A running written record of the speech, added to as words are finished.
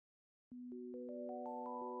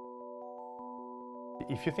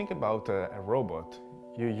If you think about a robot,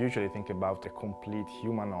 you usually think about a complete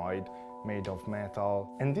humanoid made of metal.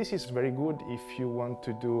 And this is very good if you want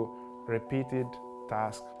to do repeated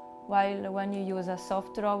tasks. While when you use a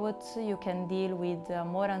soft robot, you can deal with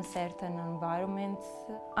more uncertain environments.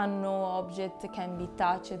 Unknown objects can be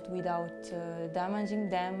touched without damaging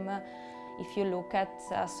them. If you look at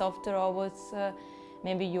soft robots,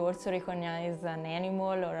 maybe you also recognize an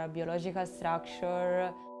animal or a biological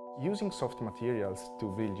structure. Using soft materials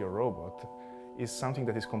to build your robot is something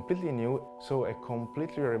that is completely new, so a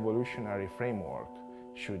completely revolutionary framework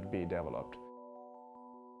should be developed.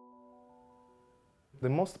 The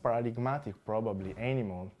most paradigmatic, probably,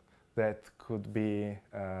 animal that could be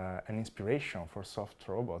an inspiration for soft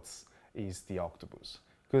robots is the octopus.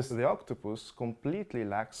 Because the octopus completely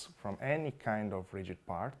lacks from any kind of rigid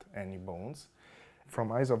part, any bones.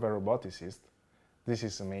 From eyes of a roboticist, this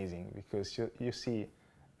is amazing because you see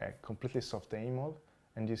a completely soft animal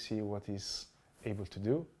and you see what it's able to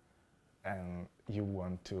do, and you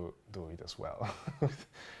want to do it as well.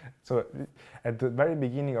 So at the very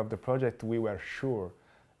beginning of the project, we were sure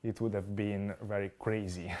it would have been very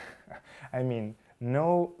crazy. I mean,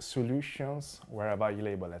 no solutions were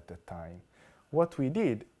available at that time. What we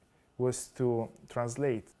did was to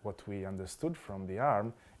translate what we understood from the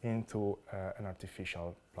arm into an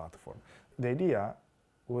artificial platform. The idea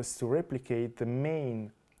was to replicate the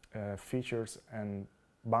main features and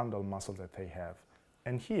bundle muscle that they have.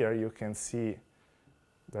 And here you can see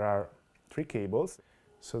there are 3 cables,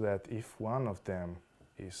 so that if one of them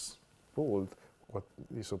is pulled, what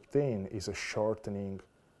is obtained is a shortening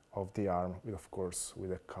of the arm, of course,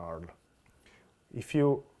 with a curl. If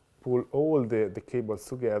you pull all the cables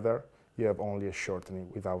together, you have only a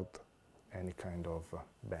shortening without any kind of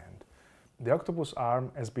bend. The octopus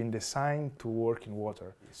arm has been designed to work in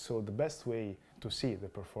water, so the best way to see the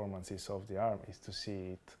performances of the arm is to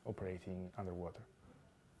see it operating underwater.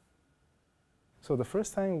 So the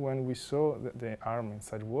first time when we saw the arm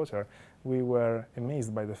inside water, we were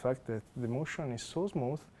amazed by the fact that the motion is so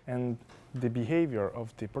smooth and the behavior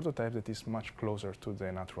of the prototype that is much closer to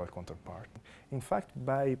the natural counterpart. In fact,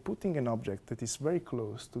 by putting an object that is very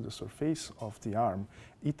close to the surface of the arm,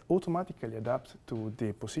 it automatically adapts to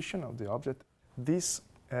the position of the object. This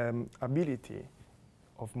ability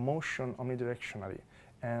of motion omnidirectionally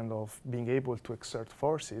and of being able to exert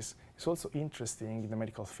forces is also interesting in the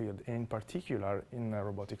medical field, and in particular in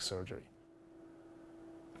robotic surgery.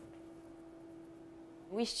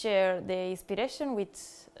 We share the inspiration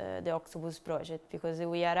with the Octopus project because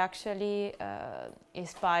we are actually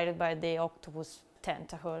inspired by the octopus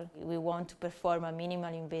tentacle. We want to perform a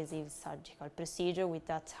minimally invasive surgical procedure with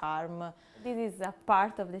that arm. This is a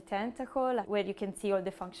part of the tentacle where you can see all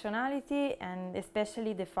the functionality, and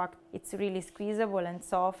especially the fact it's really squeezable and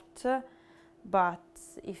soft. But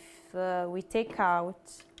if we take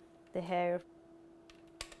out the hair,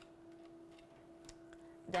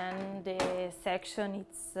 then the section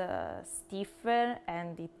is stiffer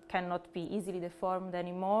and it cannot be easily deformed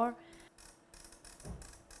anymore.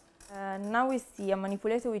 Now we see a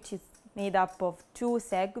manipulator which is made up of 2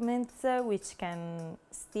 segments which can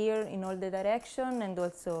steer in all the direction and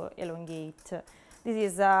also elongate.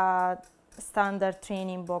 This is a standard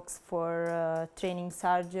training box for training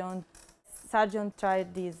surgeons. Surgeons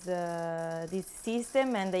tried this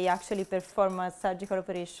system and they actually perform a surgical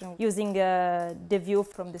operation using the view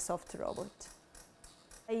from the soft robot.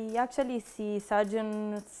 I actually see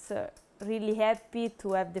surgeons really happy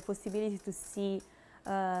to have the possibility to see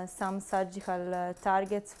some surgical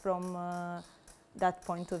targets from that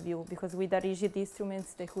point of view, because with the rigid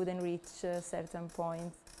instruments they couldn't reach certain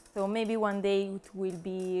points. So maybe one day it will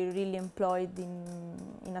be really employed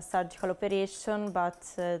in a surgical operation, but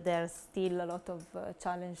there's still a lot of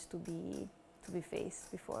challenge to be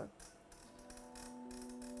faced before.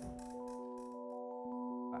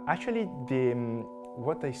 Actually,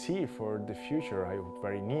 what I see for the future, I hope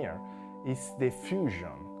very near, is the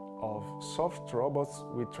fusion of soft robots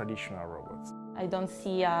with traditional robots. I don't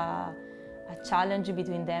see a challenge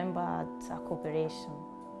between them, but a cooperation.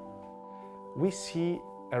 We see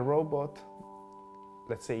a robot,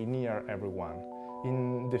 let's say, near everyone.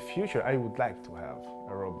 In the future, I would like to have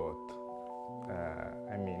a robot,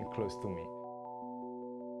 close to me.